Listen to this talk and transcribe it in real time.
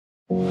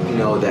You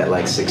know that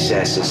like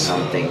success is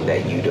something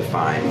that you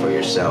define for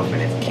yourself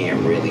and it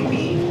can't really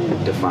be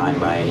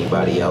defined by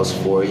anybody else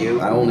for you.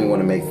 I only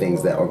want to make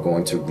things that are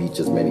going to reach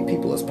as many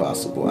people as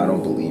possible. I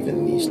don't believe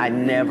in niche. I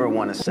never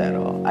want to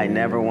settle. I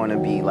never want to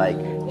be like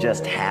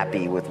just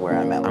happy with where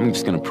I'm at. I'm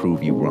just gonna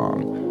prove you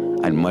wrong.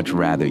 I'd much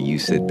rather you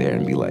sit there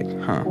and be like,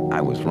 huh,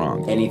 I was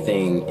wrong.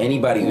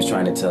 Anybody who's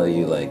trying to tell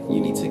you like you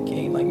need to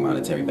gain like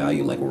monetary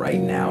value like right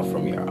now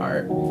from your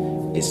art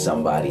is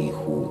somebody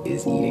who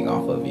is eating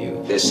off of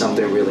you. There's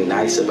something really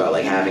nice about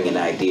like having an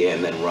idea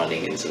and then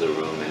running into the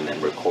room and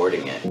then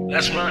recording it.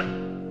 Let's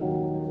run.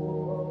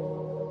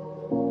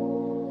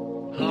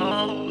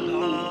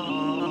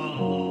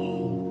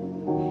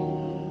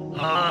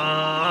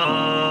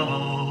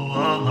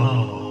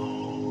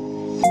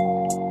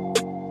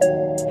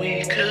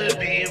 We could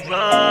be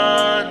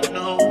runaways,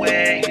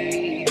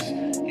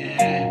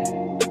 yeah.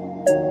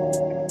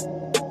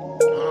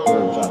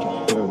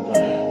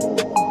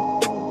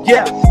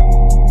 Yeah.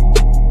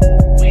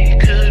 We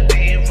could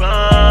be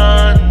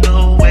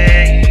runaways,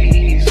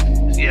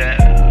 yeah.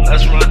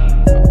 Let's run.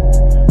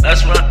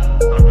 Let's run.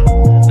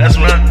 Let's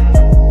run.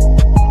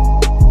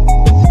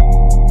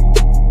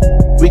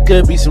 We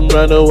could be some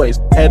runaways,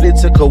 headed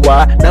to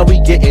Kauai, now we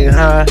getting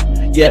high,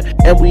 yeah,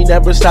 and we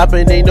never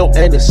stopping, ain't no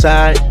end in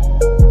sight.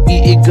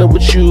 Eating good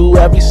with you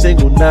every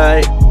single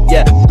night,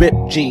 yeah,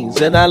 ripped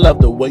jeans, and I love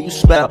the way you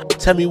smile.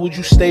 Tell me, would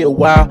you stay a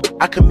while?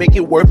 I can make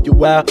it worth your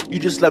while. You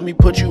just let me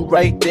put you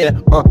right there,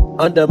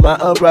 under my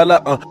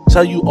umbrella,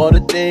 tell you all the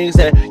things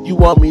that you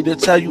want me to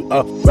tell you,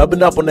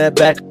 rubbing up on that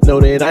back, know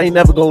that I ain't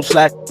never gonna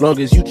slack, long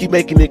as you keep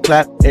making it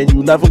clap, and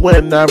you love it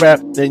when I rap,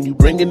 then you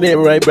bringing it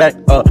right back,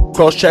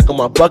 cross check on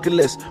my bucket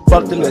list,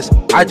 fuck the list,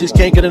 I just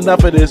can't get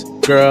enough of this,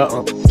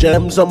 girl,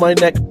 gems on my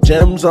neck,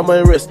 gems on my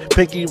wrist,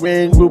 pinky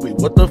ring, ruby,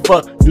 what the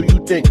fuck do you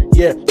think,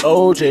 yeah,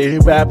 OJ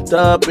wrapped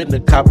up in the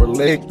copper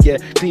link, yeah,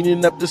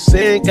 cleaning up the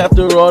sink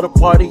after all the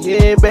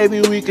partying,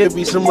 baby, we could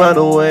be some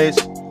runaways.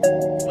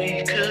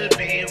 We could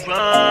be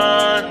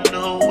runaways,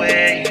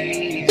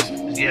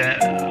 yeah.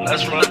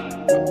 Let's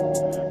run.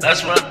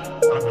 Let's run.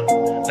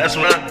 Let's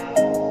run.